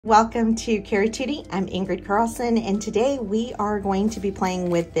Welcome to Carrie Tootie. I'm Ingrid Carlsen, and today we are going to be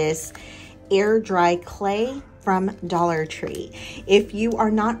playing with this air dry clay from Dollar Tree. If you are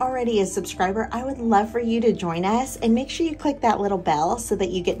not already a subscriber, I would love for you to join us and make sure you click that little bell so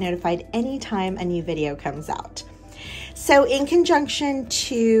that you get notified anytime a new video comes out. So in conjunction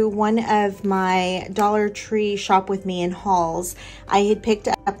to one of my Dollar Tree Shop With Me in hauls, I had picked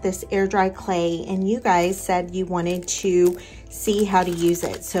up this air dry clay and you guys said you wanted to see how to use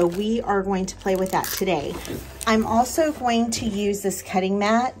it. So we are going to play with that today. I'm also going to use this cutting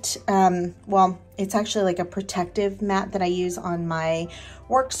mat. Well, it's actually like a protective mat that I use on my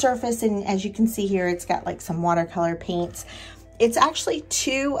work surface. And as you can see here, it's got like some watercolor paints. It's actually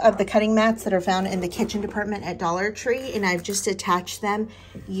two of the cutting mats that are found in the kitchen department at Dollar Tree, and I've just attached them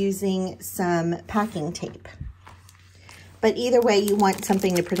using some packing tape. But either way, you want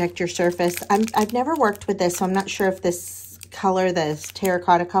something to protect your surface. I've never worked with this, so I'm not sure if this color, this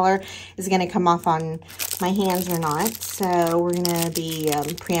terracotta color, is going to come off on my hands or not. So we're going to be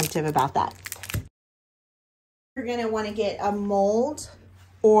preemptive about that. You're going to want to get a mold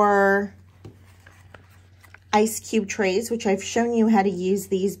or ice cube trays, which I've shown you how to use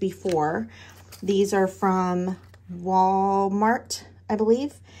these before. These are from Walmart, I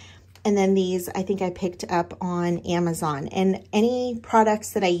believe. And then these, I think I picked up on Amazon. And any products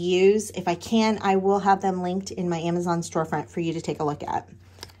that I use, if I can, I will have them linked in my Amazon storefront for you to take a look at.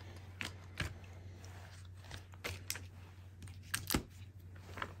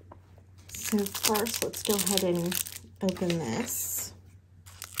 So first, let's go ahead and open this.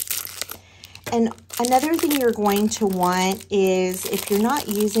 And another thing you're going to want is, if you're not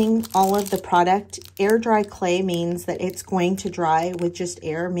using all of the product, air dry clay means that it's going to dry with just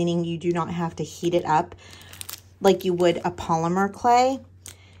air, meaning you do not have to heat it up like you would a polymer clay.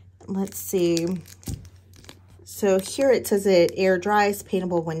 Let's see. So here it says it air dries,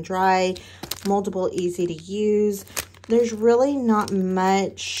 paintable when dry, moldable, easy to use. There's really not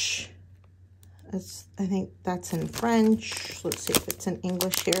much. I think that's in French. Let's see if it's in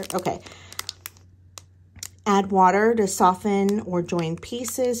English here. Okay. Add water to soften or join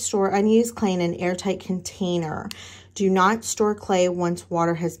pieces. Store unused clay in an airtight container. Do not store clay once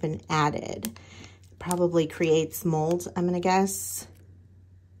water has been added. It probably creates mold, I'm going to guess.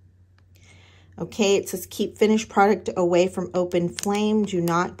 Okay, it says keep finished product away from open flame. Do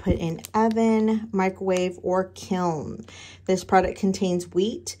not put in oven, microwave, or kiln. This product contains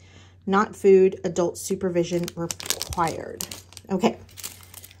wheat, not food. Adult supervision required. Okay.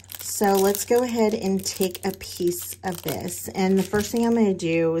 So let's go ahead and take a piece of this. And the first thing I'm going to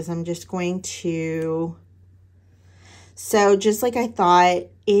do is I'm just going to, so just like I thought,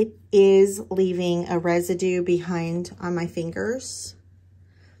 it is leaving a residue behind on my fingers.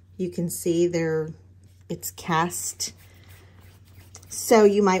 You can see there, it's cast. So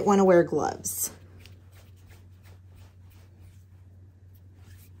you might want to wear gloves.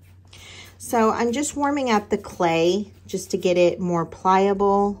 So I'm just warming up the clay just to get it more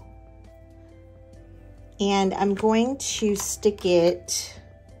pliable. And I'm going to stick it,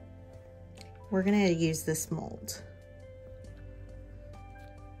 we're going to use this mold.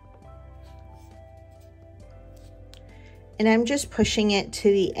 And I'm just pushing it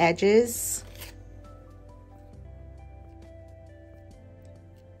to the edges.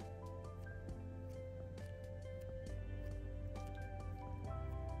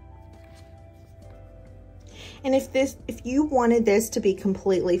 And if you wanted this to be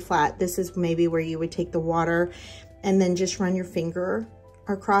completely flat, this is maybe where you would take the water and then just run your finger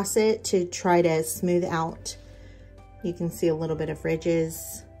across it to try to smooth out. You can see a little bit of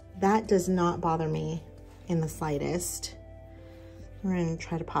ridges. That does not bother me in the slightest. We're going to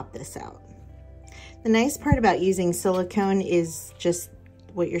try to pop this out. The nice part about using silicone is just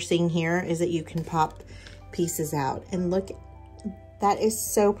what you're seeing here is that you can pop pieces out. And look, that is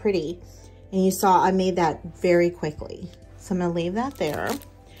so pretty. And you saw I made that very quickly. So I'm going to leave that there.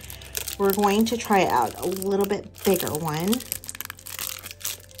 We're going to try out a little bit bigger one.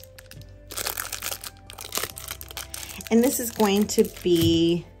 And this is going to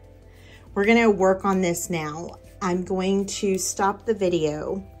be, we're going to work on this now. I'm going to stop the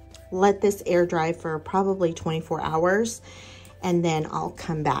video, let this air dry for probably 24 hours, and then I'll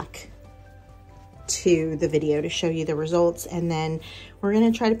come back to the video to show you the results, and then we're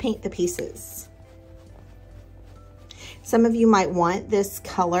going to try to paint the pieces. Some of you might want this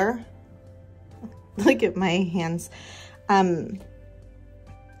color. Look at my hands. I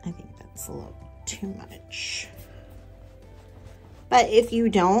think that's a little too much. But if you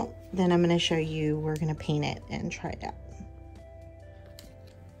don't, then I'm going to show you, we're going to paint it and try it out.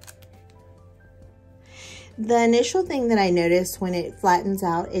 The initial thing that I noticed when it flattens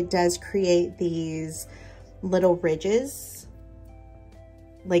out, it does create these little ridges,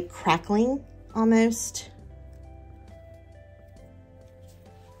 like crackling almost.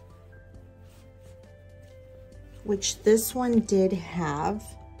 Which this one did have.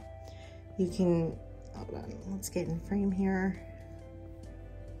 You can, hold on, let's get in frame here.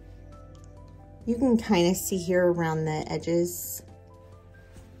 You can kind of see here around the edges.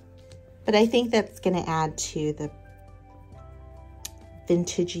 But I think that's going to add to the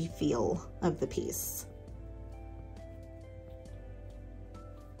vintagey feel of the piece.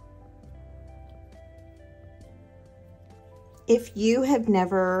 If you have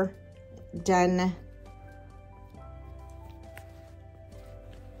never done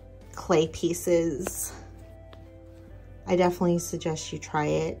clay pieces, I definitely suggest you try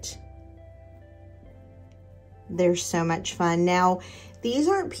it. They're so much fun. Now, these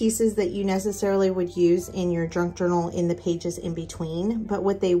aren't pieces that you necessarily would use in your junk journal in the pages in between, but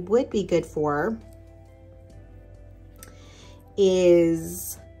what they would be good for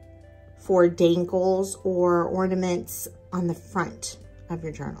is for dangles or ornaments on the front of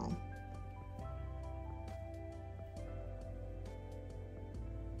your journal.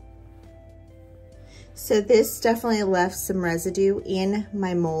 So this definitely left some residue in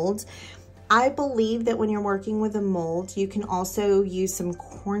my molds. I believe that when you're working with a mold, you can also use some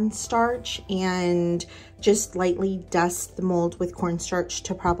cornstarch and just lightly dust the mold with cornstarch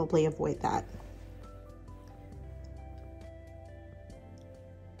to probably avoid that.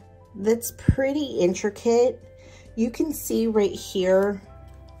 That's pretty intricate. You can see right here,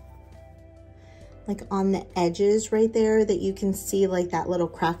 like on the edges right there, that you can see like that little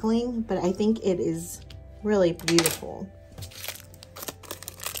crackling, but I think it is really beautiful.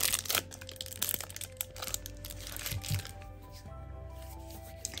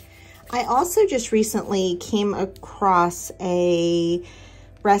 I also just recently came across a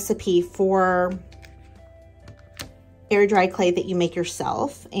recipe for air dry clay that you make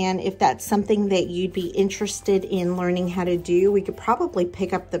yourself. And if that's something that you'd be interested in learning how to do, we could probably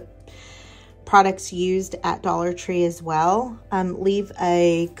pick up the products used at Dollar Tree as well. Leave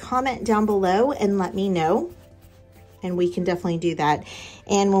a comment down below and let me know, and we can definitely do that.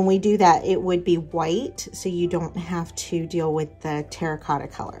 And when we do that, it would be white, so you don't have to deal with the terracotta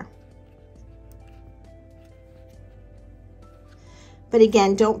color. But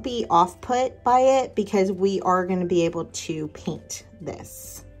again, don't be off-put by it, because we are going to be able to paint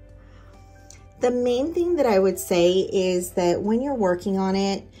this. The main thing that I would say is that when you're working on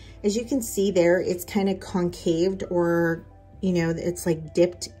it, as you can see there, it's kind of concaved, or, you know, it's like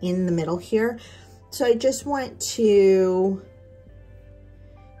dipped in the middle here. So I just want to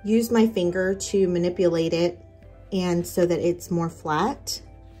use my finger to manipulate it, and so that it's more flat.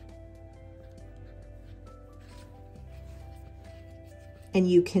 And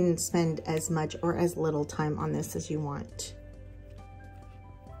you can spend as much or as little time on this as you want.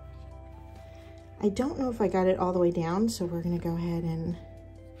 I don't know if I got it all the way down, so we're gonna go ahead and,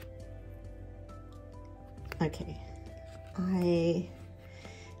 okay. I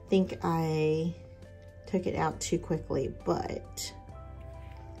think I took it out too quickly, but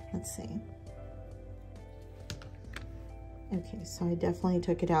let's see. Okay, so I definitely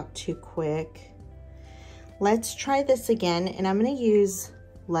took it out too quick. Let's try this again, and I'm gonna use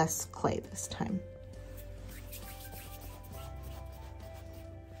less clay this time.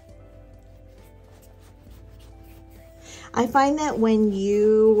 I find that when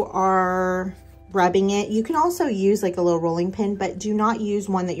you are rubbing it, you can also use like a little rolling pin, but do not use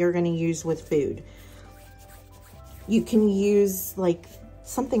one that you're gonna use with food. You can use like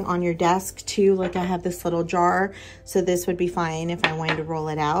something on your desk too, like I have this little jar, so this would be fine if I wanted to roll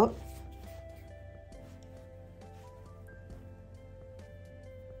it out.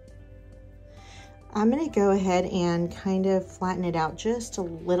 I'm gonna go ahead and kind of flatten it out just a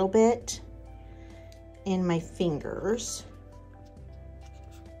little bit in my fingers.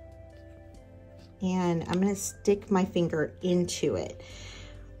 And I'm gonna stick my finger into it.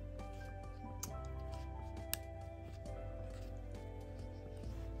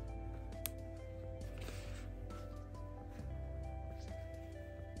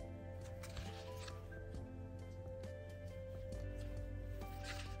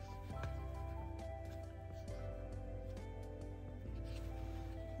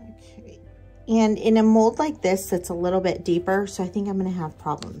 Okay. And in a mold like this, it's a little bit deeper, so I think I'm gonna have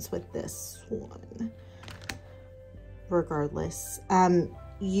problems with this one. Regardless,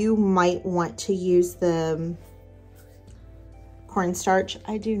 you might want to use the cornstarch.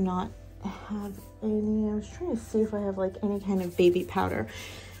 I do not have any. I was trying to see if I have like any kind of baby powder.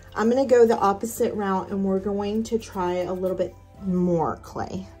 I'm gonna go the opposite route and we're going to try a little bit more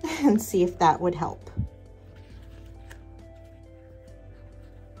clay and see if that would help.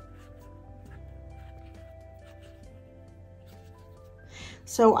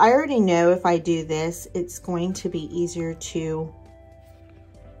 So I already know if I do this, it's going to be easier to,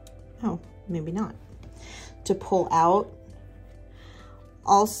 oh, maybe not, to pull out.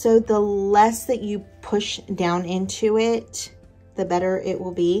 Also, the less that you push down into it, the better it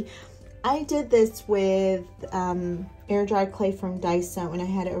will be. I did this with air dry clay from Daiso, and I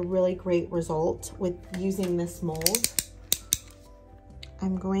had a really great result with using this mold.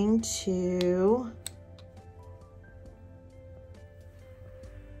 I'm going to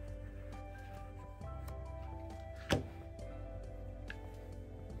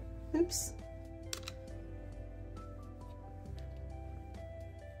oops.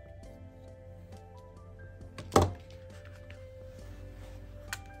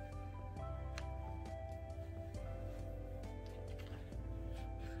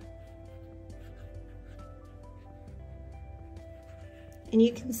 And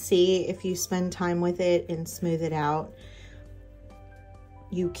you can see if you spend time with it and smooth it out,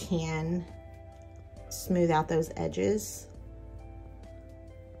 you can smooth out those edges.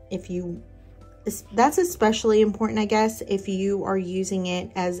 If you, that's especially important, I guess, if you are using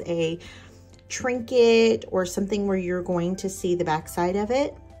it as a trinket or something where you're going to see the backside of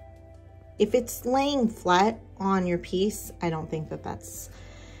it. If it's laying flat on your piece, I don't think that that's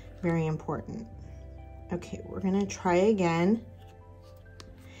very important. Okay, we're gonna try again.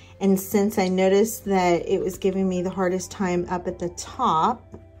 And since I noticed that it was giving me the hardest time up at the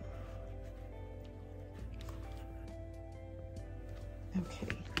top, okay.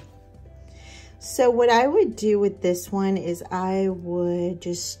 So what I would do with this one is I would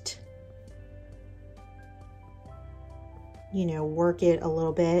just, you know, work it a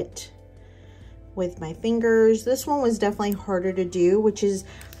little bit with my fingers. This one was definitely harder to do, which is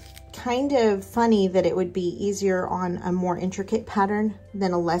kind of funny that it would be easier on a more intricate pattern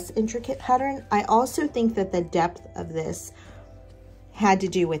than a less intricate pattern. I also think that the depth of this had to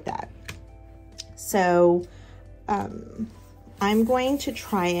do with that. So I'm going to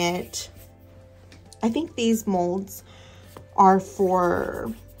try it. I think these molds are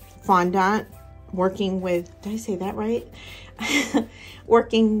for fondant, working with, did I say that right?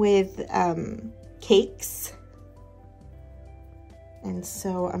 Working with cakes. And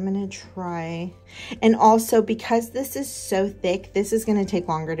so I'm gonna try, and also because this is so thick, this is gonna take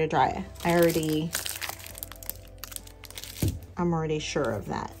longer to dry. I'm already sure of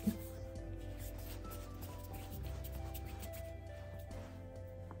that.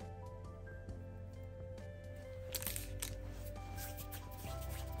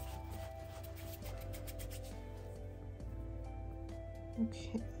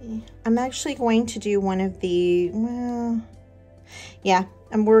 Okay, I'm actually going to do one of the, well, yeah,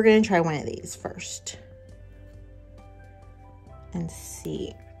 and we're going to try one of these first and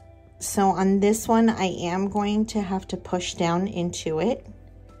see. So on this one, I am going to have to push down into it.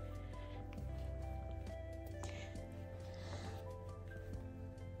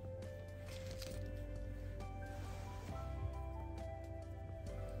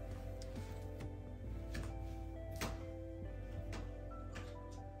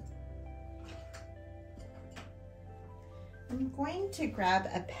 I'm going to grab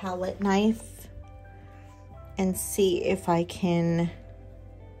a palette knife and see if I can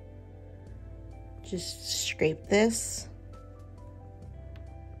just scrape this.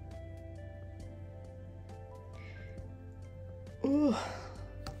 Ooh.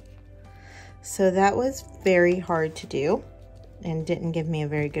 So that was very hard to do and didn't give me a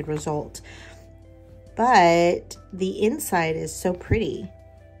very good result. But the inside is so pretty.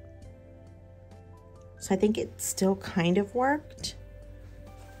 So I think it still kind of worked.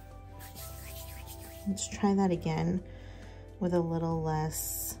 Let's try that again with a little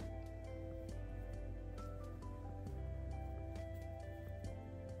less.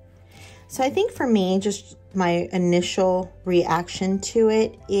 So I think for me, just my initial reaction to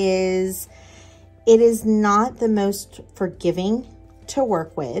it is not the most forgiving to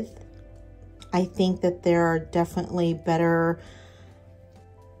work with. I think that there are definitely better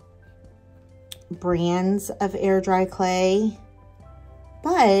brands of air dry clay,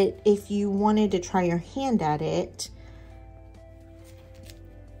 but if you wanted to try your hand at it,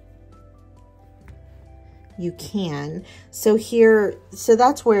 you can. So here, so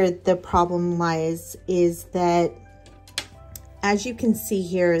that's where the problem lies, is that as you can see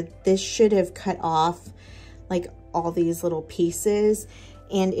here, this should have cut off like all these little pieces,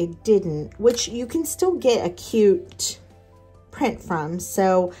 and it didn't, which you can still get a cute print from.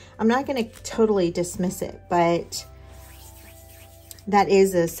 So I'm not going to totally dismiss it, but that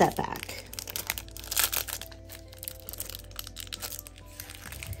is a setback.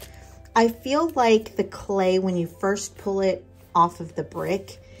 I feel like the clay, when you first pull it off of the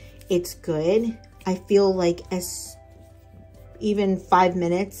brick, it's good. I feel like as even 5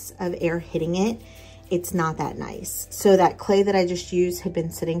 minutes of air hitting it, it's not that nice. So that clay that I just used had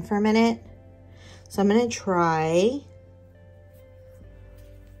been sitting for a minute. So I'm gonna try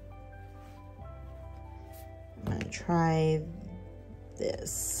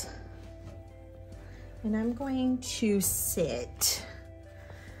this. And I'm going to sit,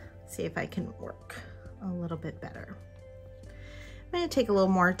 see if I can work a little bit better. I'm gonna take a little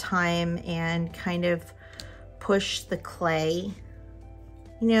more time and kind of push the clay.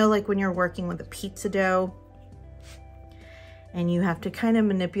 You know, like when you're working with a pizza dough and you have to kind of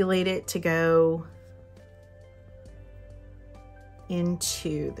manipulate it to go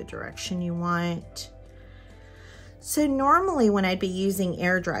into the direction you want. So normally when I'd be using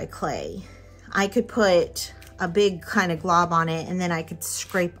air dry clay, I could put a big kind of glob on it and then I could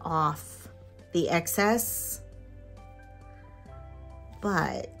scrape off the excess,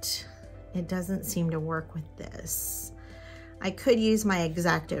 but it doesn't seem to work with this. I could use my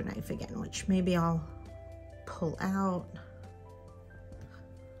X-Acto knife again, which maybe I'll pull out.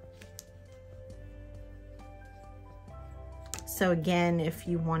 So again, if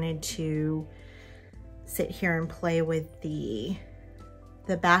you wanted to sit here and play with the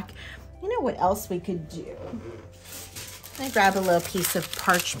back, you know what else we could do? I'm gonna grab a little piece of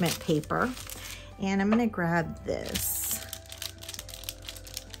parchment paper and I'm gonna grab this.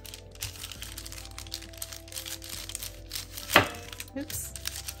 Oops.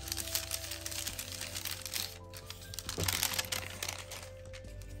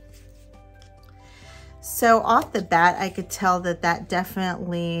 So off the bat, I could tell that that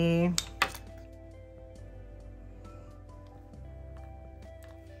definitely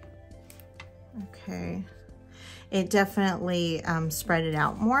okay. It definitely spread it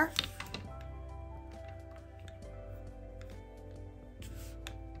out more.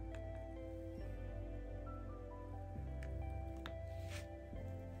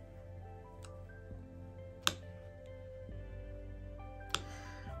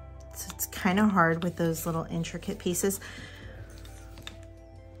 Kind of hard with those little intricate pieces,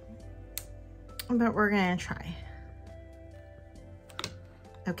 but we're gonna try.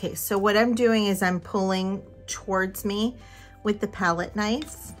 Okay, so what I'm doing is I'm pulling towards me with the palette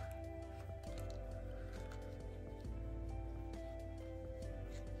knife.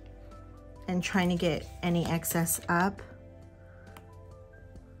 And trying to get any excess up.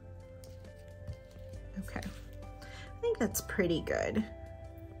 Okay, I think that's pretty good.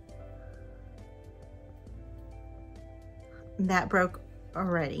 That broke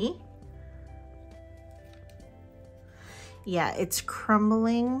already. Yeah, it's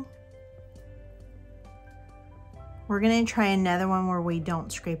crumbling. We're gonna try another one where we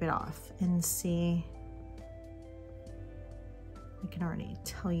don't scrape it off and see. I can already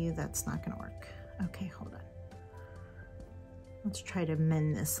tell you that's not gonna work. Okay, hold on. Let's try to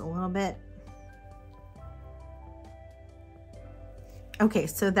mend this a little bit. Okay,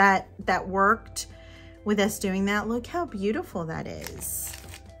 so that worked. With us doing that, look how beautiful that is.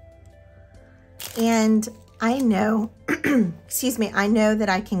 And I know, excuse me, I know that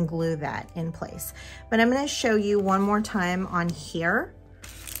I can glue that in place, but I'm gonna show you one more time on here,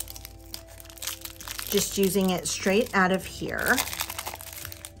 just using it straight out of here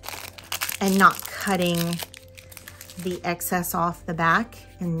and not cutting the excess off the back,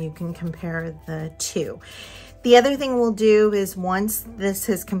 and you can compare the two. The other thing we'll do is once this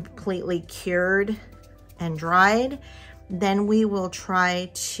has completely cured and dried, then we will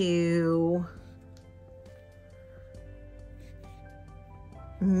try to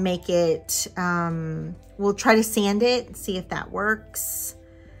make it, we'll try to sand it, see if that works.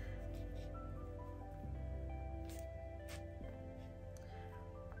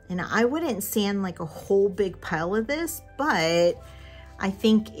 And I wouldn't sand like a whole big pile of this, but I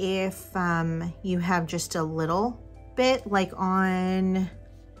think if you have just a little bit, like on,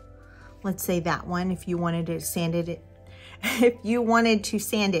 let's say that one, if you wanted to sand it, if you wanted to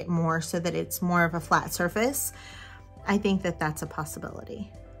sand it more so that it's more of a flat surface, I think that that's a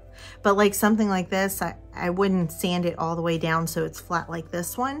possibility. But like something like this, I wouldn't sand it all the way down so it's flat like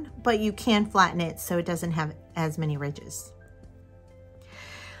this one, but you can flatten it so it doesn't have as many ridges.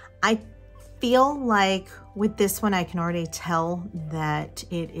 I feel like with this one, I can already tell that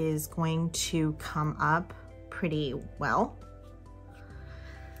it is going to come up pretty well.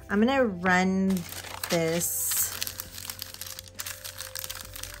 I'm gonna run this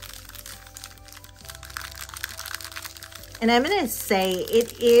And I'm gonna say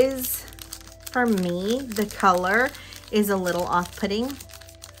it is, for me, the color is a little off-putting.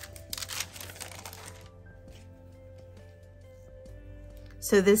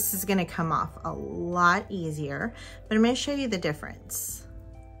 So this is gonna come off a lot easier, but I'm gonna show you the difference.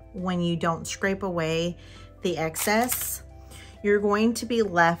 When you don't scrape away the excess, you're going to be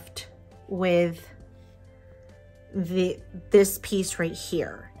left with this piece right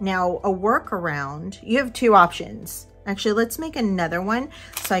here. Now, a workaround, you have two options. Actually, let's make another one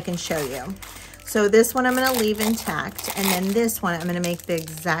so I can show you. So this one I'm gonna leave intact, and then this one I'm gonna make the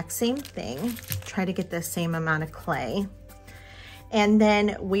exact same thing, try to get the same amount of clay. And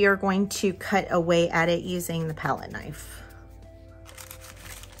then we are going to cut away at it using the palette knife.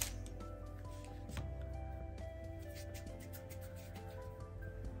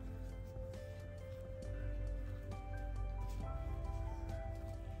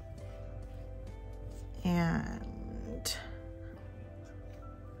 And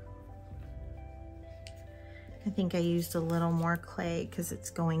I think I used a little more clay because it's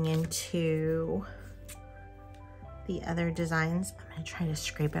going into the other designs. I'm gonna try to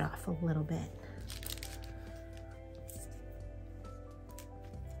scrape it off a little bit.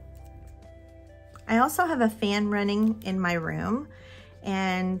 I also have a fan running in my room,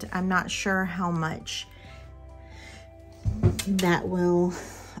 and I'm not sure how much that will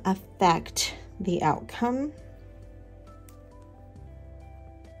affect the outcome.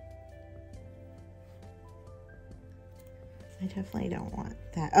 I definitely don't want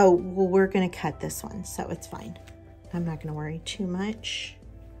that. Oh, well, we're gonna cut this one, so it's fine. I'm not gonna worry too much.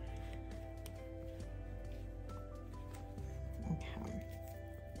 Okay.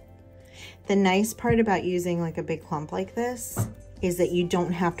 The nice part about using like a big clump like this is that you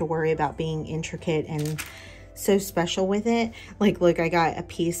don't have to worry about being intricate and so special with it. Like, look, I got a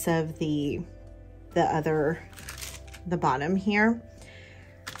piece of the bottom here.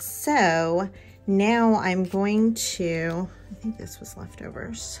 So now I'm going to, I think this was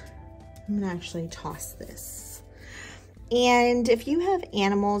leftovers. I'm gonna actually toss this. And if you have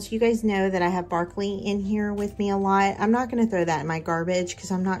animals, you guys know that I have Barkley in here with me a lot. I'm not gonna throw that in my garbage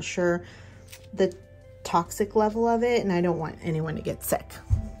because I'm not sure the toxic level of it, and I don't want anyone to get sick.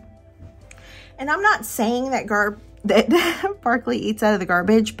 And I'm not saying that Barkley eats out of the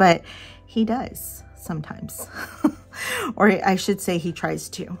garbage, but he does sometimes. Or I should say he tries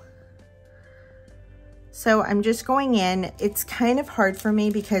to. So I'm just going in. It's kind of hard for me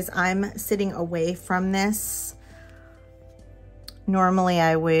because I'm sitting away from this. Normally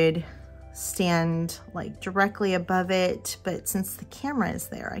I would stand like directly above it, but since the camera is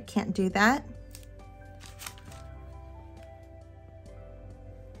there, I can't do that.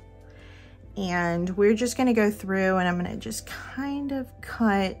 And we're just gonna go through and I'm gonna just kind of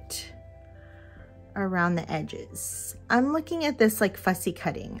cut around the edges. I'm looking at this like fussy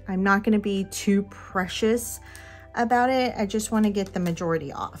cutting. I'm not gonna be too precious about it. I just wanna get the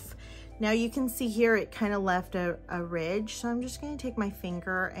majority off. Now you can see here it kind of left a ridge, so I'm just gonna take my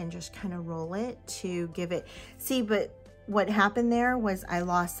finger and just kind of roll it to give it, see, but what happened there was I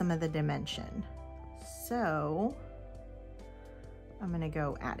lost some of the dimension. So I'm gonna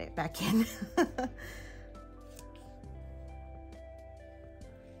go add it back in.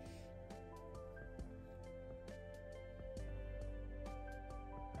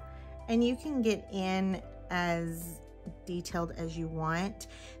 And you can get in as detailed as you want.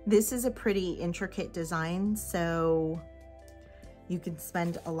 This is a pretty intricate design, so you can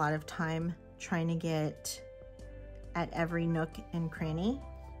spend a lot of time trying to get at every nook and cranny.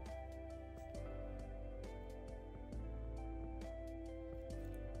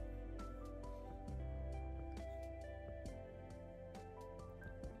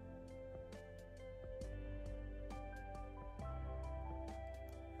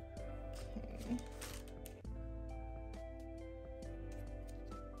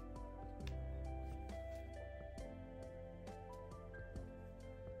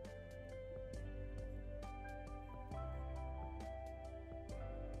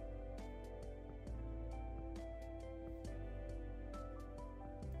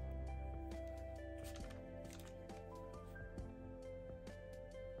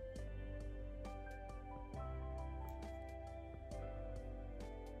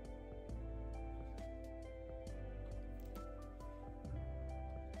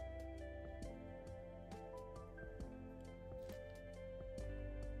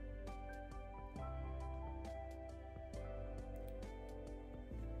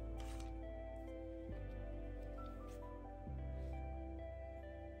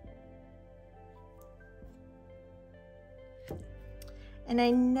 And I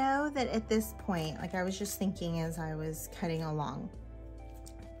know that at this point, like I was just thinking as I was cutting along,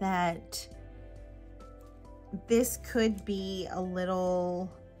 that this could be a little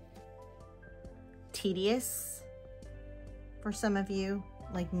tedious for some of you,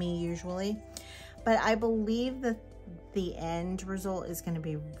 like me usually, but I believe that the end result is going to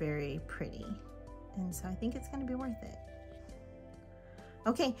be very pretty. And so I think it's going to be worth it.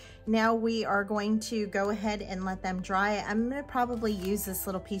 Okay, now we are going to go ahead and let them dry. I'm going to probably use this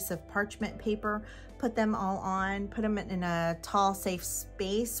little piece of parchment paper, put them all on, put them in a tall, safe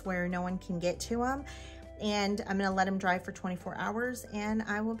space where no one can get to them. And I'm going to let them dry for 24 hours and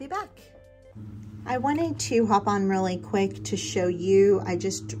I will be back. I wanted to hop on really quick to show you. I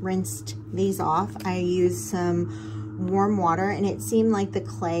just rinsed these off. I used some warm water and it seemed like the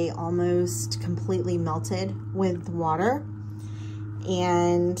clay almost completely melted with water.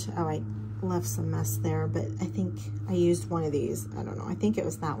 And oh, I left some mess there, but I think I used one of these. I don't know, I think it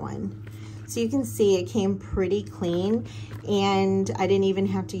was that one. So you can see it came pretty clean and I didn't even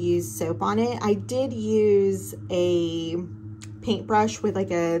have to use soap on it. I did use a paintbrush with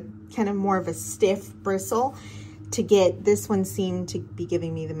like a kind of more of a stiff bristle to get this one. Seemed to be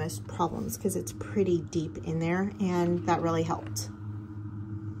giving me the most problems because it's pretty deep in there, and that really helped.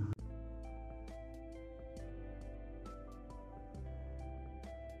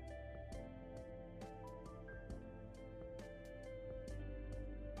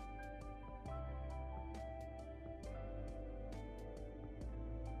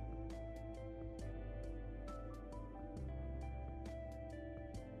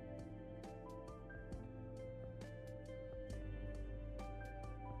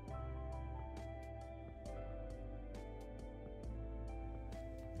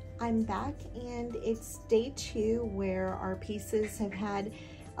 I'm back and it's day 2 where our pieces have had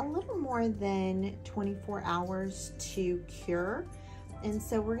a little more than 24 hours to cure. And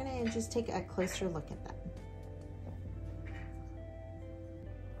so we're gonna just take a closer look at them.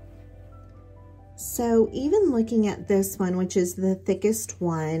 So even looking at this one, which is the thickest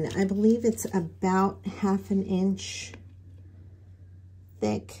one, I believe it's about 1/2 inch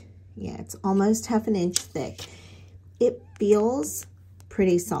thick. Yeah, it's almost 1/2 inch thick. It feels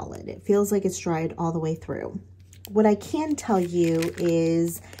pretty solid. It feels like it's dried all the way through. What I can tell you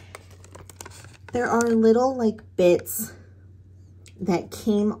is there are little like bits that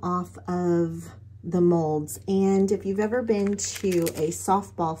came off of the molds. And if you've ever been to a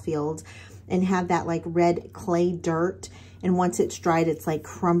softball field and have that like red clay dirt, and once it's dried, it's like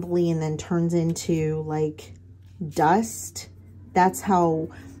crumbly and then turns into like dust, that's how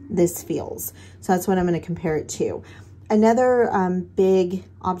this feels. So that's what I'm going to compare it to. Another big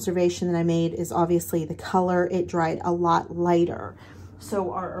observation that I made is obviously the color. It dried a lot lighter.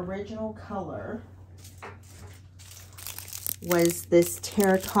 So our original color was this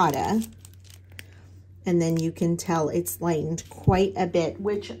terracotta, and then you can tell it's lightened quite a bit,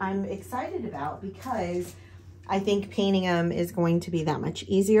 which I'm excited about because I think painting them is going to be that much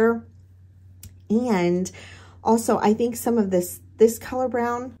easier. And also I think some of this color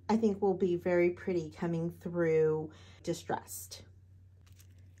brown, I think will be very pretty coming through distressed.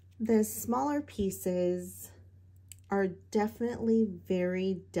 The smaller pieces are definitely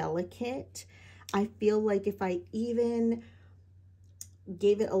very delicate. I feel like if I even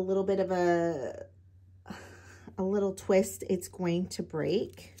gave it a little bit of a little twist, it's going to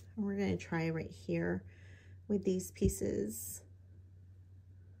break. We're going to try right here with these pieces.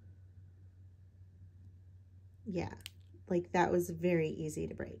 Yeah, like that was very easy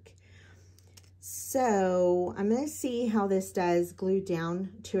to break. So I'm going to see how this does glued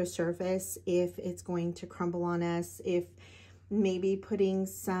down to a surface, if it's going to crumble on us, if maybe putting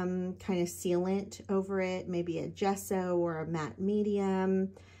some kind of sealant over it, maybe a gesso or a matte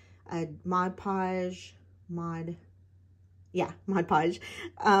medium, a Mod Podge, something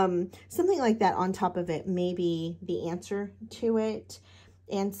like that on top of it, maybe the answer to it.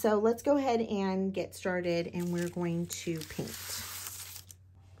 And so let's go ahead and get started, and we're going to paint.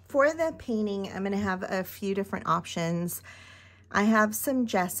 For the painting, I'm going to have a few different options. I have some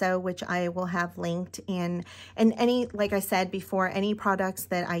gesso, which I will have linked in, and any, like I said before, any products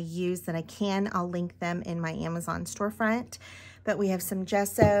that I use that I can, I'll link them in my Amazon storefront. But we have some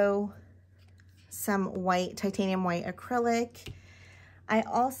gesso, some white, titanium white acrylic. I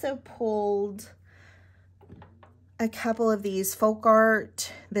also pulled a couple of these folk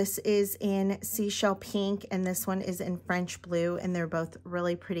art. This is in Seashell Pink, and this one is in French Blue, and they're both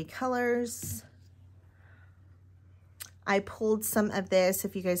really pretty colors. I pulled some of this.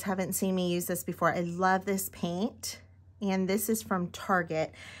 If you guys haven't seen me use this before, I love this paint, and this is from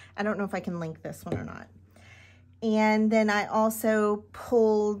Target. I don't know if I can link this one or not. And then I also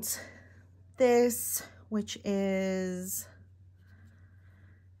pulled this, which is,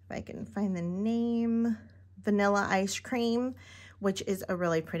 if I can find the name, Vanilla Ice Cream, which is a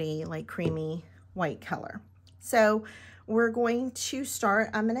really pretty, like, creamy white color. So we're going to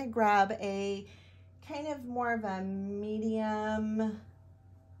start. I'm going to grab a kind of more of a medium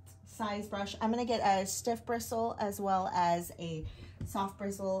size brush. I'm going to get a stiff bristle as well as a soft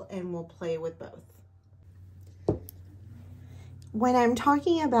bristle, and we'll play with both. When I'm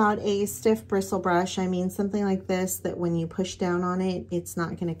talking about a stiff bristle brush, I mean something like this, that when you push down on it, it's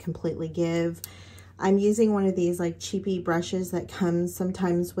not going to completely give. I'm using one of these like cheapy brushes that comes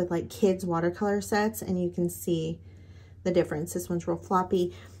sometimes with like kids watercolor sets, and you can see the difference. This one's real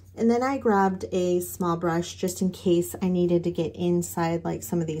floppy. And then I grabbed a small brush just in case I needed to get inside like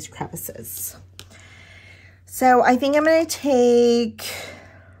some of these crevices. So I think I'm going to take,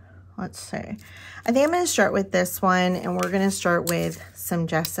 let's see, I think I'm going to start with this one, and we're going to start with some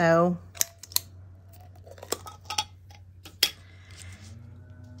gesso.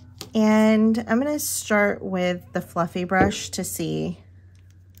 And I'm going to start with the fluffy brush to see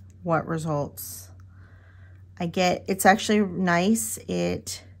what results I get. It's actually nice.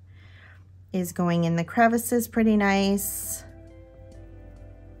 It is going in the crevices pretty nice.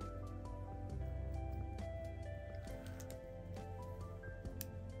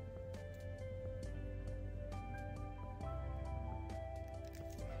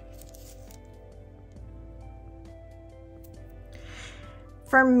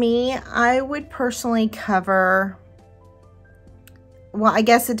 For me, I would personally cover, well, I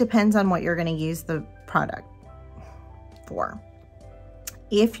guess it depends on what you're going to use the product for.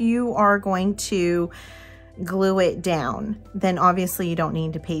 If you are going to glue it down, then obviously you don't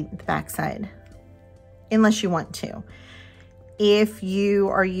need to paint the backside unless you want to. If you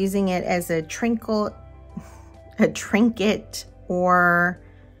are using it as a trinket, or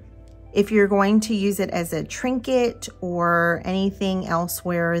if you're going to use it as a trinket or anything else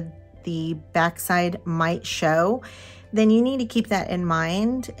where the backside might show, then you need to keep that in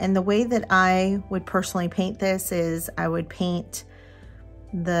mind. And the way that I would personally paint this is I would paint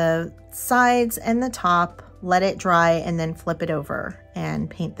the sides and the top, let it dry, and then flip it over and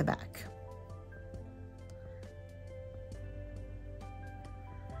paint the back.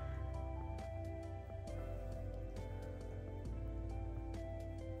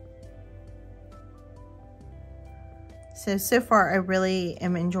 So far I really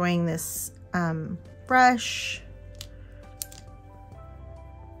am enjoying this brush.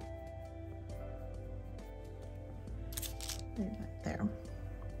 There.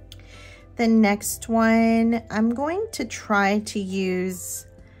 The next one, I'm going to try to use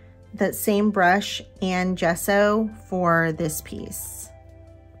that same brush and gesso for this piece.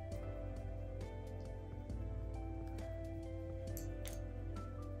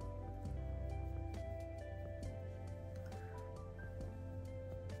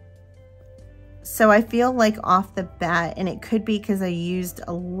 So I feel like off the bat, and it could be because I used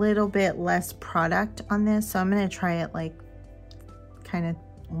a little bit less product on this, so I'm going to try it like kind of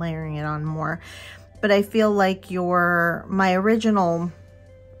layering it on more. But I feel like my original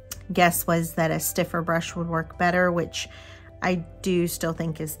guess was that a stiffer brush would work better, which I do still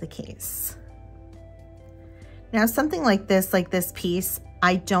think is the case. Now something like this piece,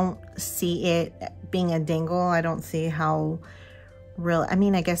 I don't see it being a dangle. I don't see how real, I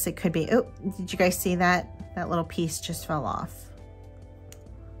mean, I guess it could be. Oh, did you guys see that? That little piece just fell off.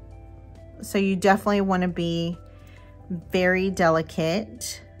 So you definitely want to be very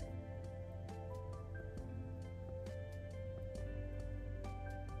delicate.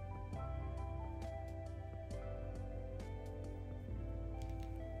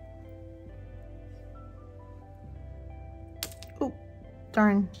 Oh,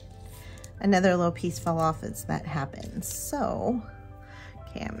 darn. Another little piece fell off as that happens. So,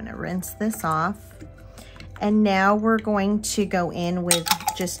 okay, I'm gonna rinse this off. And now we're going to go in with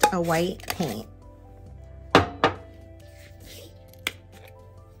just a white paint.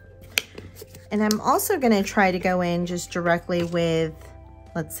 And I'm also gonna try to go in just directly with,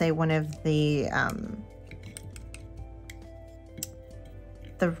 let's say, one of the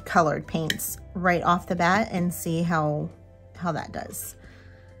colored paints right off the bat and see how that does.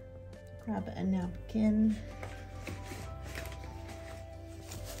 Grab a napkin.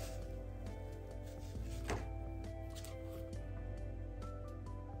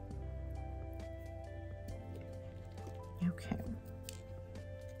 Okay.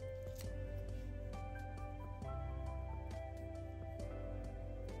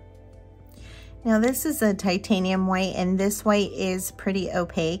 Now this is a titanium white, and this white is pretty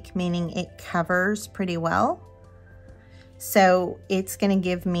opaque, meaning it covers pretty well. So it's gonna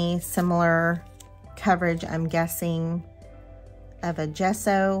give me similar coverage, I'm guessing, of a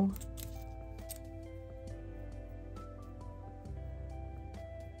gesso.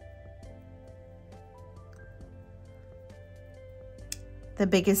 The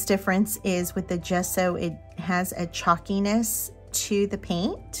biggest difference is with the gesso, it has a chalkiness to the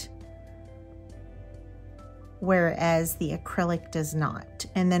paint, whereas the acrylic does not.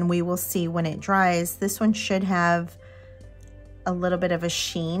 And then we will see when it dries, this one should have a little bit of a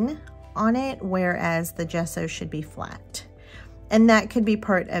sheen on it, whereas the gesso should be flat. And that could be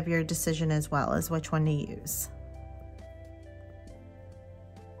part of your decision as well, as which one to use.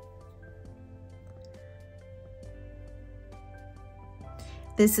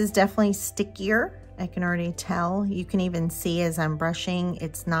 This is definitely stickier. I can already tell. You can even see as I'm brushing,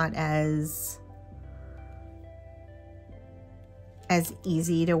 it's not as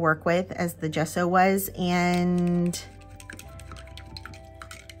easy to work with as the gesso was. And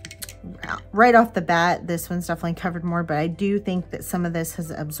right off the bat, this one's definitely covered more, but I do think that some of this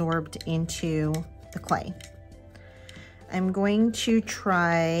has absorbed into the clay. I'm going to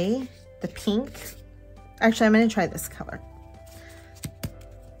try the pink. Actually, I'm going to try this color.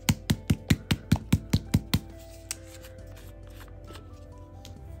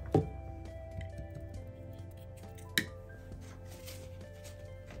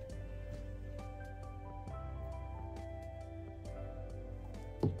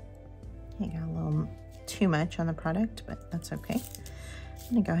 Got a little too much on the product, but that's okay. I'm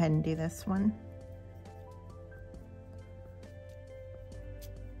gonna go ahead and do this one.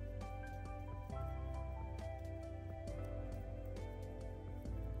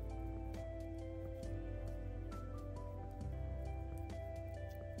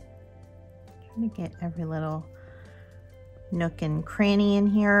 Trying to get every little nook and cranny in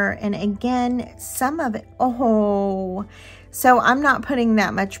here. And again, some of it, oh, so I'm not putting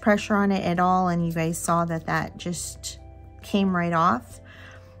that much pressure on it at all, and you guys saw that that just came right off.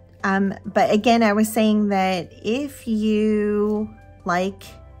 But again, I was saying that if you like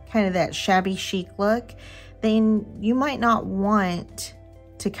kind of that shabby chic look, then you might not want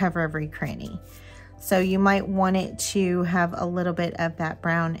to cover every cranny. So you might want it to have a little bit of that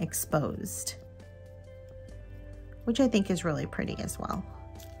brown exposed, which I think is really pretty as well.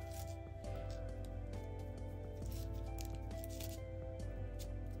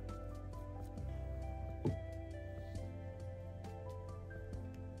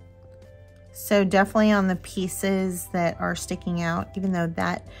 So definitely on the pieces that are sticking out, even though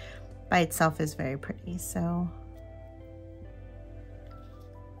that by itself is very pretty. So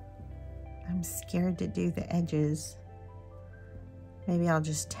I'm scared to do the edges. Maybe I'll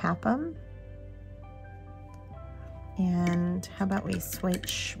just tap them. And how about we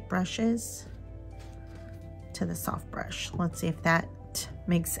switch brushes to the soft brush? Let's see if that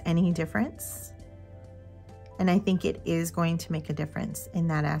makes any difference. And I think it is going to make a difference in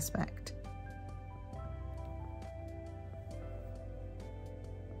that aspect.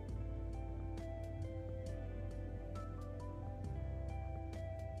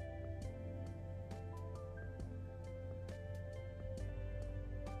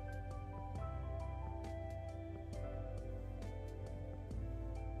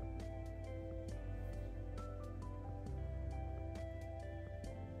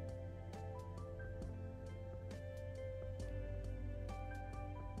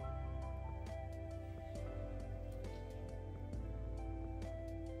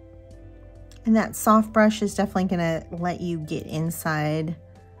 And that soft brush is definitely gonna let you get inside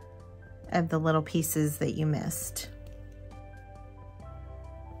of the little pieces that you missed.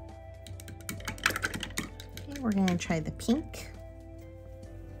 Okay, we're gonna try the pink.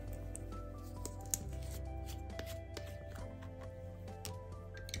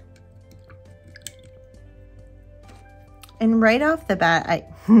 And right off the bat,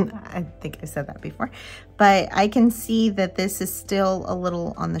 I think I said that before, but I can see that this is still a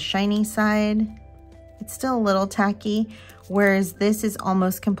little on the shiny side. It's still a little tacky, whereas this is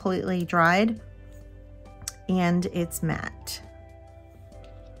almost completely dried and it's matte.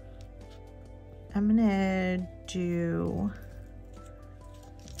 I'm gonna do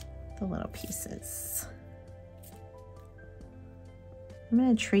the little pieces. I'm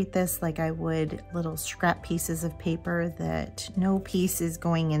gonna treat this like I would little scrap pieces of paper that no piece is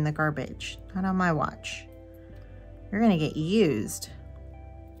going in the garbage. Not on my watch. You're gonna get used.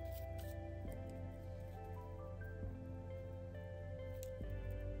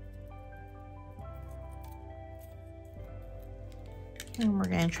 And we're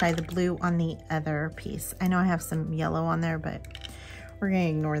gonna try the blue on the other piece. I know I have some yellow on there, but we're gonna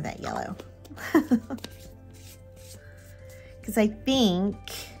ignore that yellow. because I think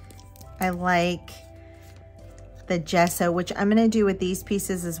I like the gesso, which I'm going to do with these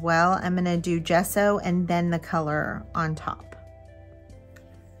pieces as well. I'm going to do gesso and then the color on top.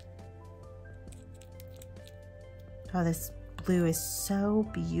 Oh, this blue is so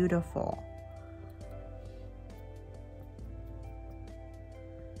beautiful.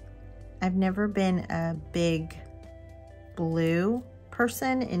 I've never been a big blue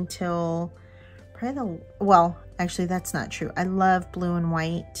person until probably well, actually that's not true. I love blue and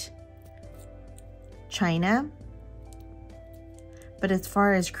white china, but as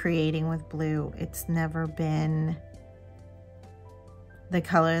far as creating with blue, it's never been the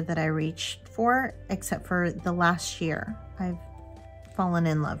color that I reached for, except for the last year. I've fallen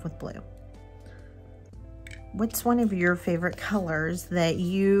in love with blue. What's one of your favorite colors that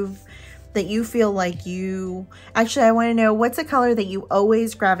you feel like you, actually I want to know, what's a color that you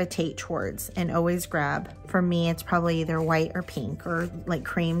always gravitate towards and always grab? For me, it's probably either white or pink, or like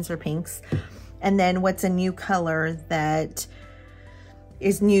creams or pinks. And then what's a new color that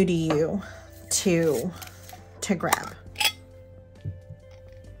is new to you to grab?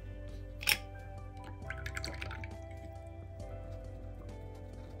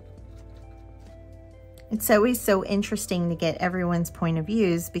 It's always so interesting to get everyone's point of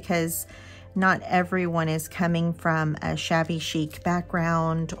views, because not everyone is coming from a shabby chic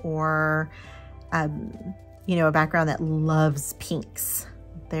background or, you know, a background that loves pinks.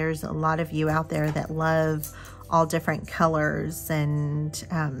 There's a lot of you out there that love all different colors and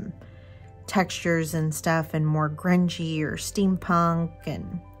textures and stuff, and more grungy or steampunk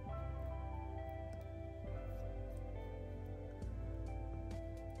and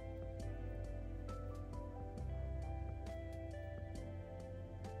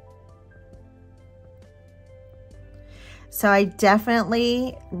so I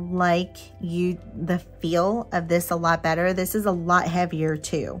definitely like the feel of this a lot better. This is a lot heavier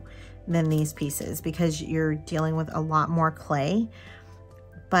too than these pieces because you're dealing with a lot more clay,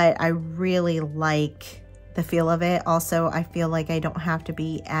 but I really like the feel of it. Also, I feel like I don't have to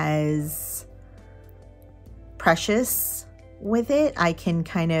be as precious with it. I can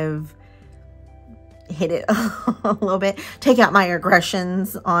kind of hit it a little bit, take out my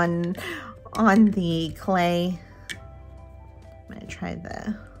aggressions on the clay. I'm gonna try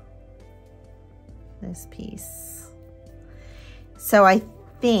this piece. So I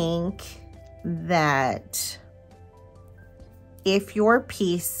think that if your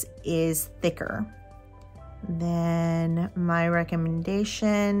piece is thicker, then my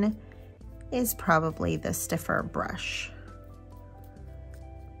recommendation is probably the stiffer brush.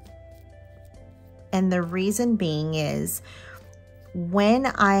 And the reason being is, when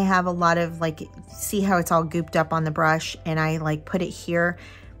I have a lot of, like, see how it's all gooped up on the brush and I like put it here,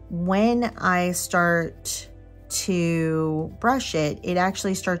 when I start to brush it, it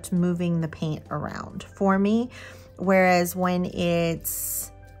actually starts moving the paint around for me. Whereas when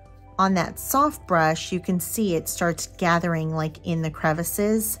it's on that soft brush, you can see it starts gathering like in the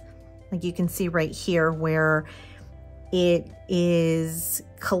crevices. Like you can see right here where it is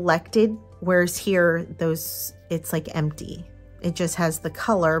collected, whereas here, it's like empty. It just has the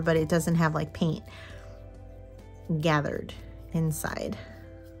color, but it doesn't have like paint gathered inside.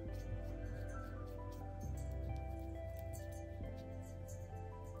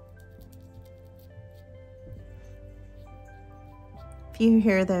 If you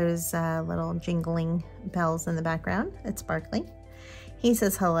hear those little jingling bells in the background, it's Sparkly. He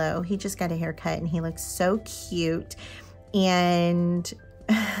says hello. He just got a haircut and he looks so cute. And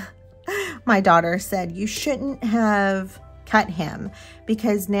my daughter said, you shouldn't have cut him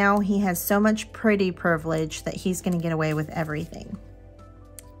because now he has so much pretty privilege that he's going to get away with everything.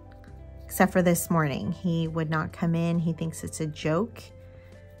 Except for this morning. He would not come in. He thinks it's a joke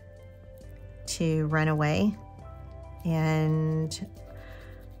to run away. And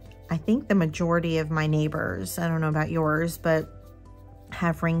I think the majority of my neighbors, I don't know about yours, but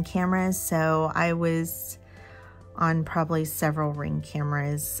have Ring cameras. So I was on probably several Ring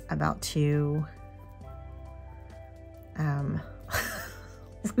cameras about to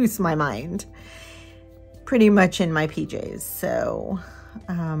lose my mind pretty much in my PJs. So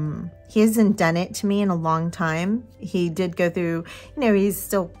he hasn't done it to me in a long time. He did go through, you know, he's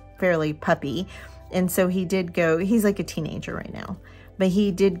still fairly puppy, and so he did go, he's like a teenager right now, but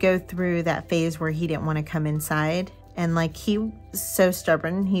he did go through that phase where he didn't want to come inside, and like he was so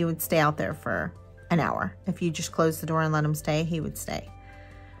stubborn, he would stay out there for an hour. If you just close the door and let him stay, he would stay.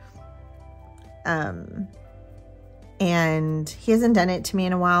 And he hasn't done it to me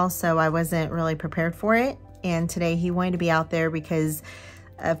in a while, so I wasn't really prepared for it. And today he wanted to be out there because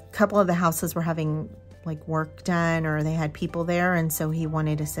a couple of the houses were having like work done or they had people there, and so he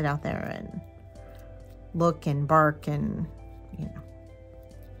wanted to sit out there and look and bark and, you know.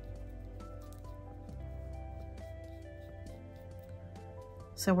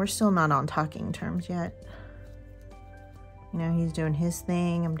 So we're still not on talking terms yet. You know, he's doing his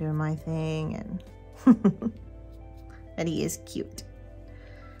thing, I'm doing my thing, and but he is cute.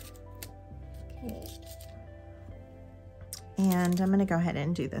 Okay. And I'm gonna go ahead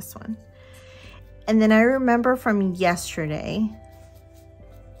and do this one. And then I remember from yesterday,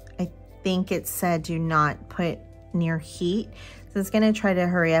 I think it said do not put near heat. So it's gonna try to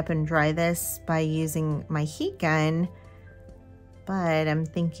hurry up and dry this by using my heat gun, but I'm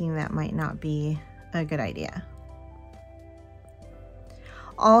thinking that might not be a good idea.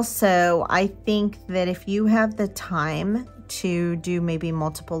 Also, I think that if you have the time to do maybe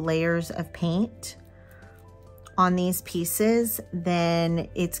multiple layers of paint on these pieces, then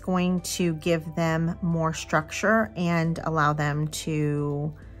it's going to give them more structure and allow them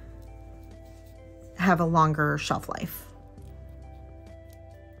to have a longer shelf life.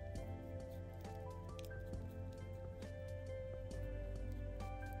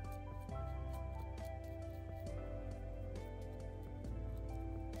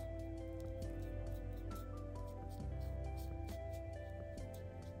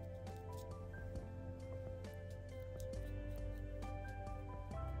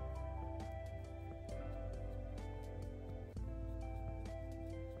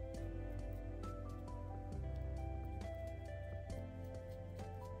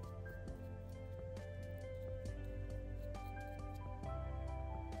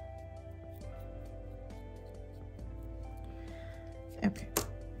 Okay,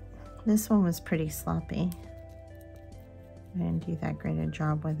 this one was pretty sloppy. I didn't do that great a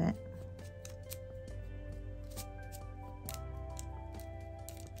job with it.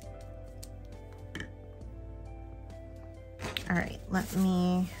 All right, let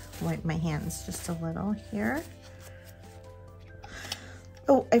me wipe my hands just a little here.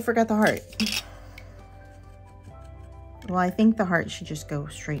 Oh, I forgot the heart. Well, I think the heart should just go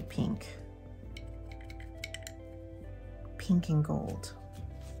straight pink. Pink and gold.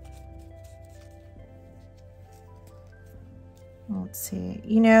 Let's see.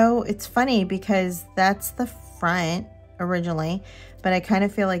 You know, it's funny because that's the front originally, but I kind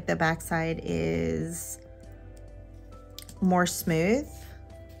of feel like the backside is more smooth.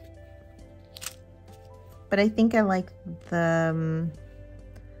 But I think I like the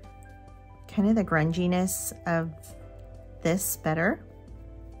kind of the grunginess of this better.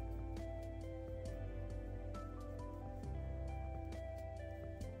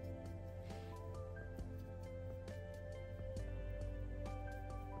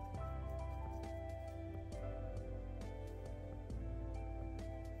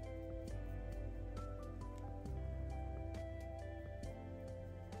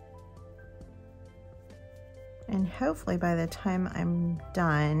 And hopefully by the time I'm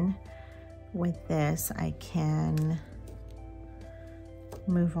done with this, I can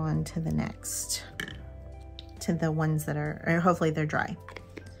move on to the next, to the ones that are, or hopefully they're dry.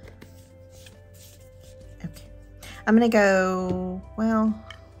 Okay, I'm gonna go, well,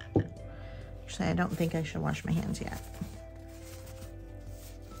 actually I don't think I should wash my hands yet.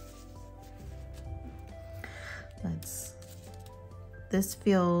 This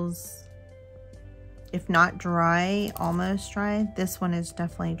feels, if not dry, almost dry. This one is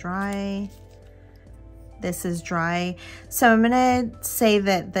definitely dry. This is dry. So I'm gonna say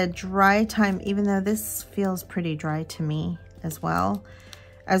that the dry time, even though this feels pretty dry to me as well,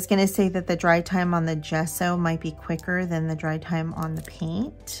 I was gonna say that the dry time on the gesso might be quicker than the dry time on the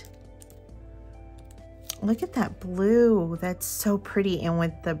paint. Look at that blue, that's so pretty. And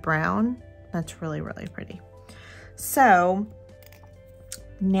with the brown, that's really, really pretty. So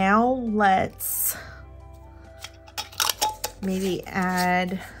now let's maybe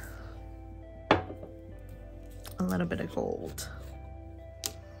add a little bit of gold.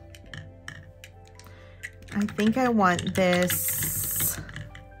 I think I want this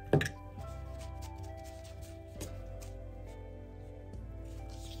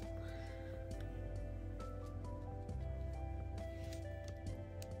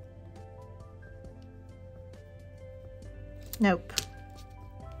nope.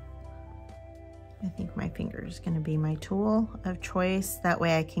 I think my finger is going to be my tool of choice. That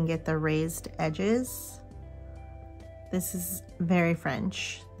way I can get the raised edges. This is very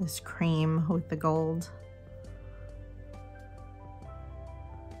French, this cream with the gold.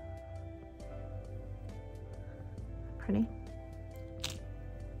 Pretty.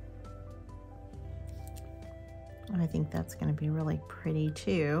 I think that's going to be really pretty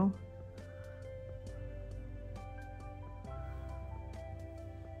too.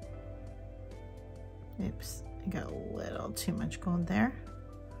 little too much gold there.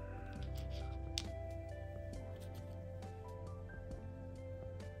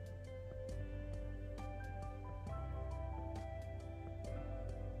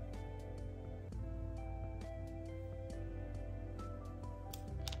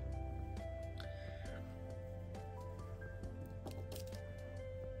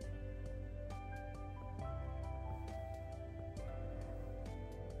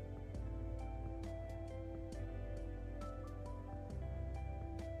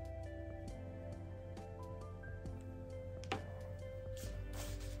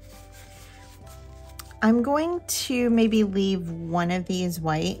 I'm going to maybe leave one of these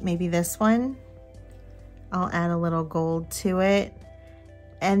white, maybe this one. I'll add a little gold to it.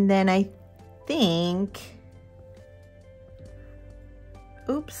 And then I think,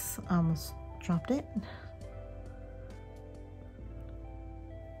 oops, I almost dropped it.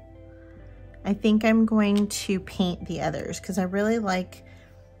 I think I'm going to paint the others because I really like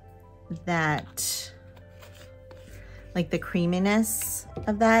that, like the creaminess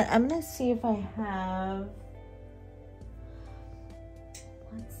of that. I'm gonna see if I have,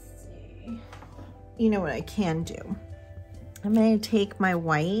 let's see. You know what I can do? I'm gonna take my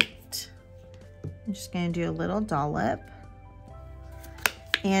white, I'm just gonna do a little dollop,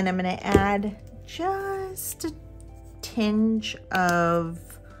 and I'm gonna add just a tinge of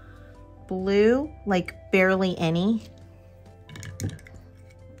blue, like barely any.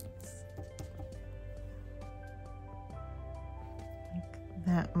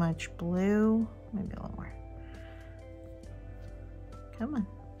 That much blue, maybe a little more. Come on.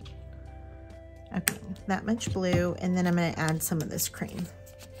 Okay, that much blue, and then I'm going to add some of this cream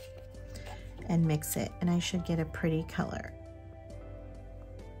and mix it, and I should get a pretty color.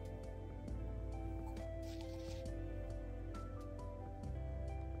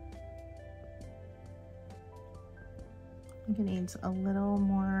 I think it needs a little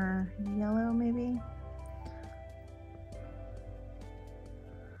more yellow, maybe.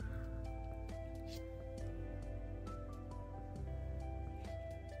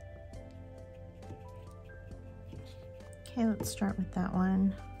 Okay, let's start with that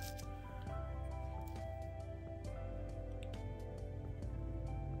one.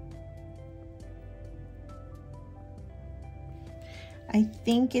 I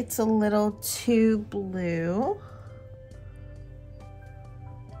think it's a little too blue.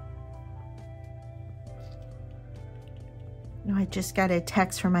 No, I just got a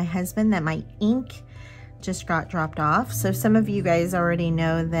text from my husband that my ink just got dropped off. So some of you guys already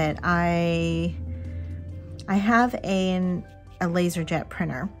know that I have a LaserJet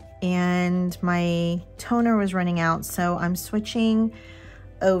printer and my toner was running out, so I'm switching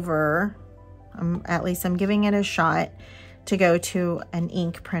over, at least I'm giving it a shot to go to an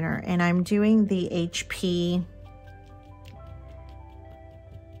ink printer, and I'm doing the HP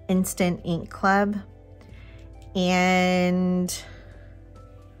Instant Ink Club. And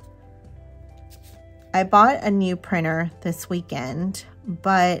I bought a new printer this weekend,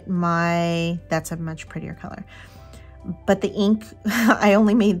 but that's a much prettier color. But the ink, I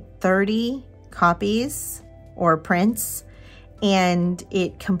only made 30 copies or prints, and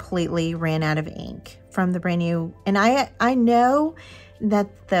it completely ran out of ink from the brand new. And I know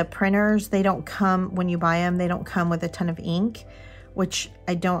that the printers, they don't come, when you buy them, they don't come with a ton of ink, which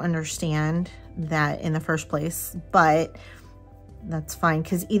I don't understand that in the first place, but that's fine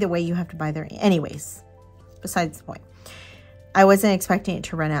because either way you have to buy their, anyways, besides the point. I wasn't expecting it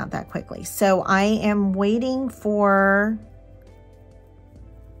to run out that quickly. So I am waiting for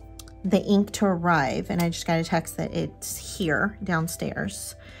the ink to arrive, and I just got a text that it's here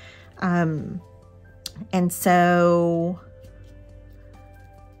downstairs. And so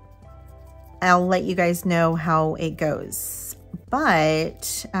I'll let you guys know how it goes.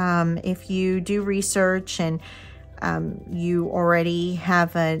 But if you do research and you already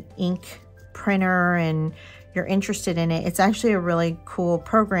have an ink printer and you're interested in it, it's actually a really cool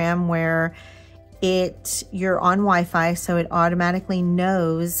program where you're on Wi-Fi, so it automatically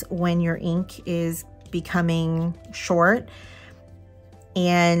knows when your ink is becoming short,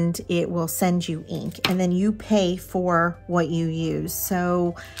 and it will send you ink, and then you pay for what you use.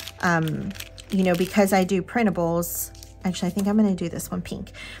 So, you know, because I do printables, actually, I think I'm going to do this one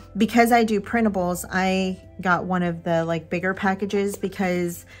pink. Because I do printables, I got one of the like bigger packages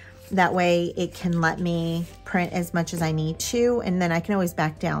because that way it can let me print as much as I need to, and then I can always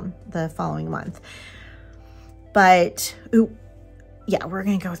back down the following month. But, ooh, yeah, we're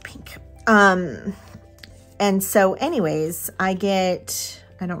going to go with pink. And so anyways, I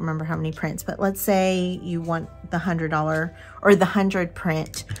don't remember how many prints, but let's say you want the $100 or the 100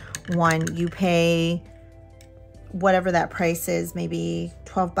 print one, you pay whatever that price is, maybe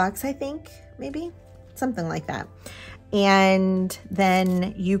 12 bucks, I think, maybe something like that. And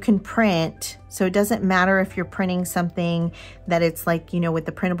then you can print. So it doesn't matter if you're printing something that it's like, you know, with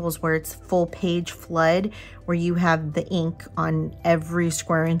the printables where it's full page flood, where you have the ink on every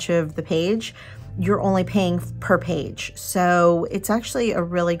square inch of the page, you're only paying per page. So it's actually a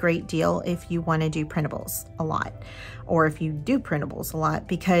really great deal if you want to do printables a lot, or if you do printables a lot,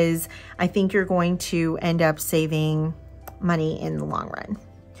 because I think you're going to end up saving money in the long run.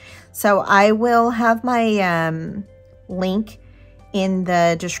 So I will have my link in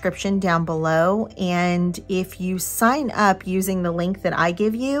the description down below, and if you sign up using the link that I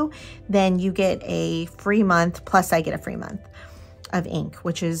give you, then you get a free month, plus I get a free month of ink,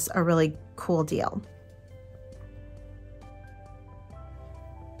 which is a really cool deal.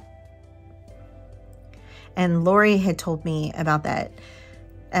 And Lori had told me about that,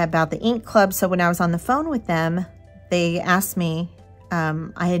 about the ink club. So when I was on the phone with them, they asked me,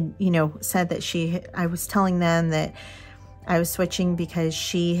 I had, you know, said that I was telling them that I was switching because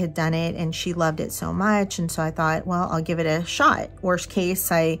she had done it and she loved it so much. And so I thought, well, I'll give it a shot. Worst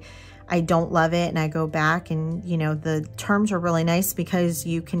case, I don't love it and I go back, and, you know, the terms are really nice because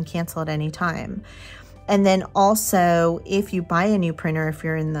you can cancel at any time. And then also, if you buy a new printer, if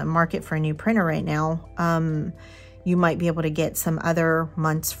you're in the market for a new printer right now, you might be able to get some other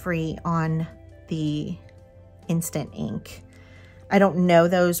months free on the instant ink. I don't know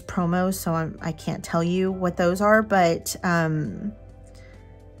those promos, so I can't tell you what those are, but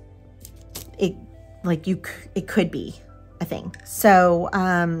it could be a thing. So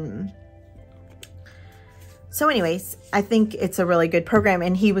anyways, I think it's a really good program.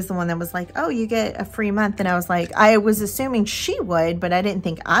 And he was the one that was like, oh, you get a free month. And I was like, I was assuming she would, but I didn't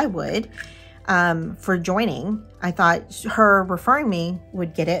think I would for joining. I thought her referring me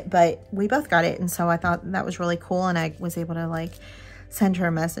would get it, but we both got it. And so I thought that was really cool. And I was able to like send her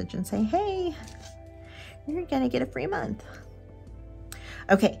a message and say, hey, you're gonna get a free month.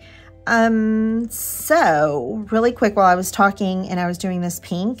 Okay. So really quick, while I was talking and I was doing this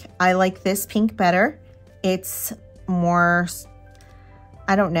pink, I like this pink better. It's more,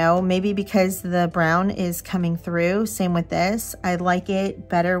 I don't know, maybe because the brown is coming through. Same with this. I like it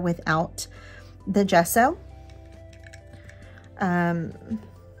better without the gesso. And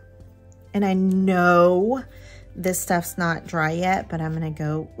I know this stuff's not dry yet, but I'm gonna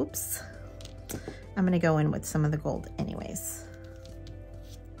go, oops. I'm gonna go in with some of the gold anyways.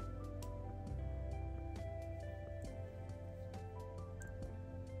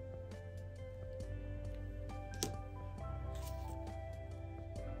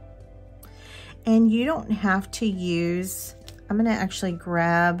 And you don't have to use, I'm gonna actually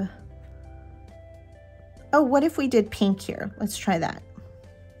grab, oh, what if we did pink here? Let's try that.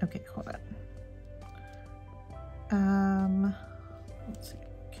 Okay, hold on. Let's see,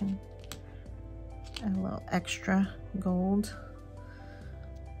 can add a little extra gold.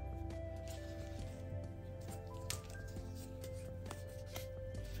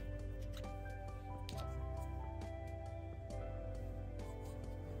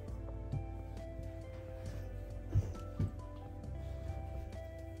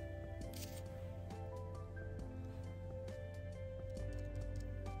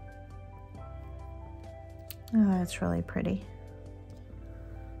 Oh, that's really pretty.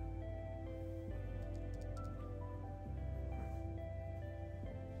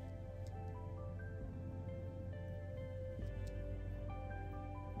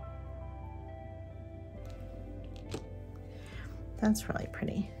 That's really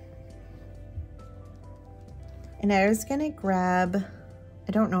pretty. And I was gonna grab,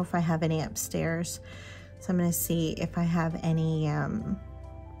 I don't know if I have any upstairs, so I'm gonna see if I have any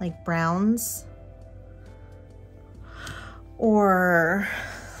like browns. Or,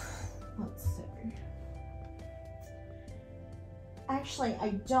 let's see. Actually, I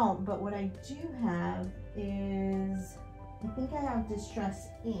don't, but what I do have is, I think I have distress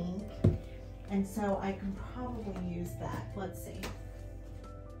ink, and so I can probably use that. Let's see.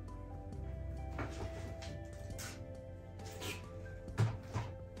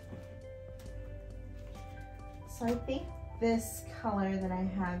 So I think this color that I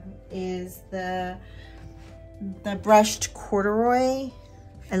have is the brushed corduroy.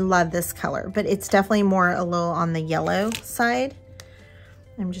 I love this color, but it's definitely more a little on the yellow side.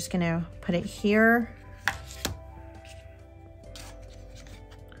 I'm just gonna put it here.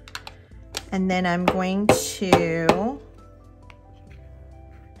 And then I'm going to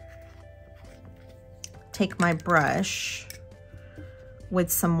take my brush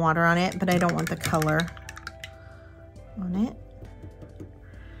with some water on it, but I don't want the color on it.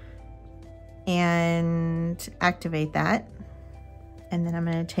 And activate that. And then I'm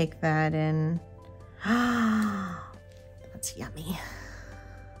going to take that and, that's yummy.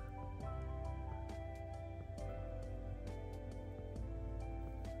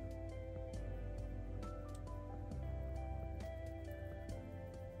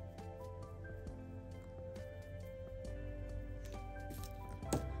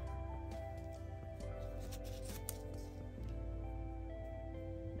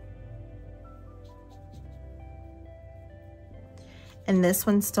 And this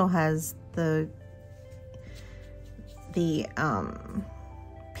one still has the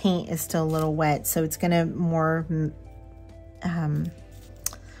paint is still a little wet, so it's gonna more,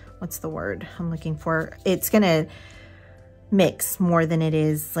 what's the word I'm looking for? It's gonna mix more than it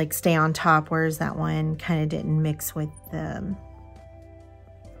is like stay on top, whereas that one kind of didn't mix with the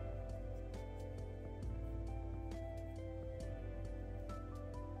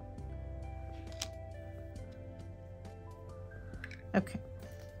okay.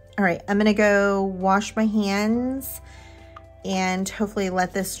 All right, I'm gonna go wash my hands and hopefully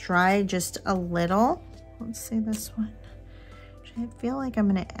let this dry just a little. Let's see this one. I feel like I'm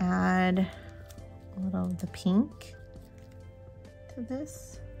gonna add a little of the pink to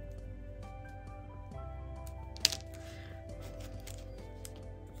this.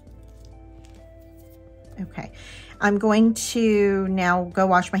 Okay, I'm going to now go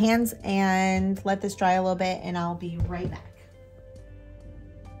wash my hands and let this dry a little bit, and I'll be right back.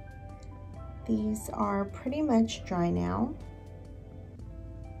 These are pretty much dry now,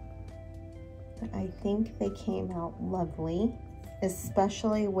 but I think they came out lovely,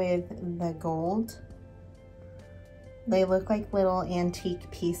 especially with the gold. They look like little antique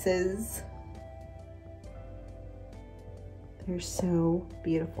pieces. They're so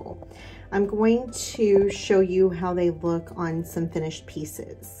beautiful. I'm going to show you how they look on some finished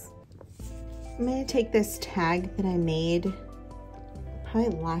pieces. I'm going to take this tag that I made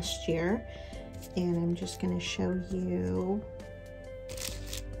probably last year, and I'm just going to show you.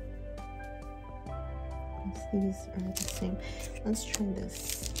 These are the same. Let's try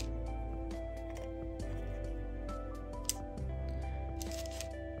this.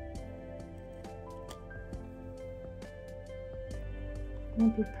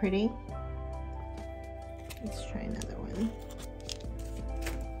 That'd be pretty. Let's try another one.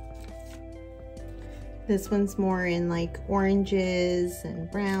 This one's more in like oranges and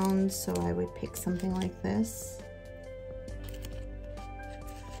browns, so I would pick something like this.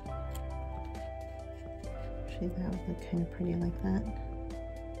 Actually, that would look kind of pretty like that.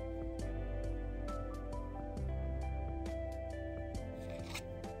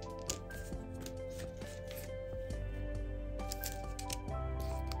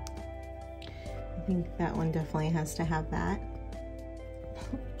 I think that one definitely has to have that.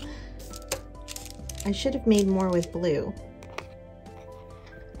 I should have made more with blue,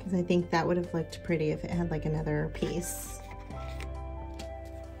 because I think that would have looked pretty if it had like another piece.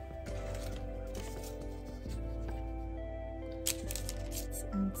 Let's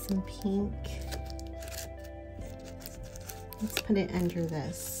add some pink. Let's put it under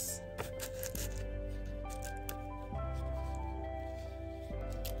this.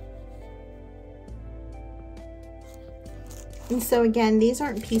 And so again, these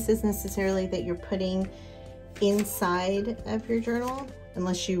aren't pieces necessarily that you're putting inside of your journal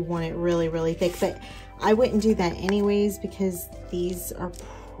unless you want it really, really thick, but I wouldn't do that anyways because these are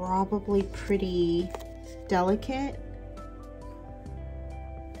probably pretty delicate.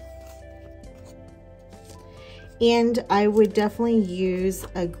 And I would definitely use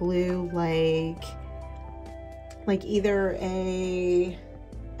a glue like either a,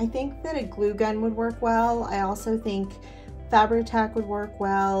 I think that a glue gun would work well. I also think Fabri-Tac would work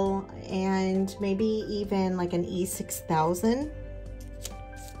well, and maybe even like an E6000.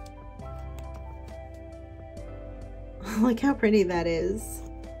 Look how pretty that is.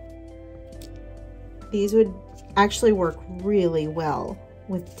 These would actually work really well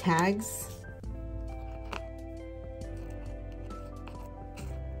with tags.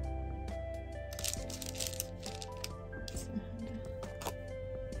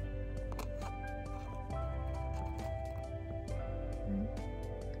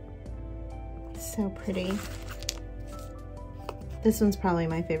 So pretty. This one's probably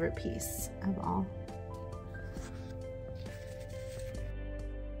my favorite piece of all.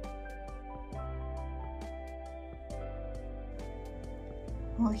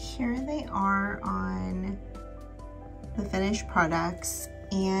 Well, here they are on the finished products,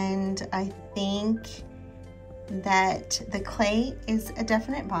 and I think that the clay is a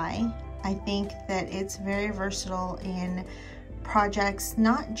definite buy. I think that it's very versatile in projects,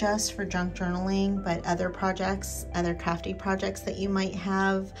 not just for junk journaling, but other projects, other crafty projects that you might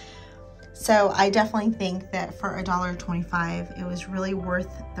have. So I definitely think that for $1.25, it was really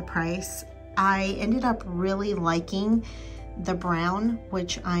worth the price. I ended up really liking the brown,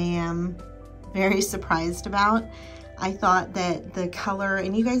 which I am very surprised about. I thought that the color,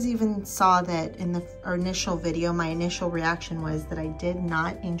 and you guys even saw that in the initial video, my initial reaction was that I did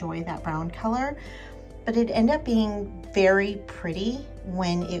not enjoy that brown color, but it ended up being very pretty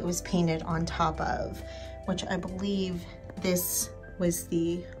when it was painted on top of, which I believe this was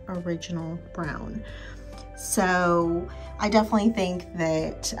the original brown. So I definitely think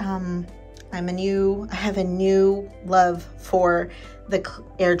that I have a new love for the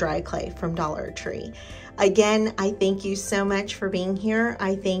air dry clay from Dollar Tree. Again, I thank you so much for being here.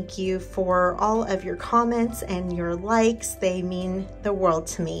 I thank you for all of your comments and your likes. They mean the world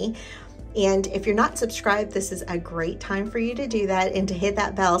to me. And if you're not subscribed, this is a great time for you to do that and to hit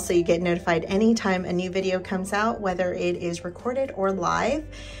that bell so you get notified anytime a new video comes out, whether it is recorded or live.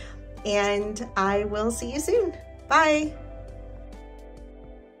 And I will see you soon. Bye.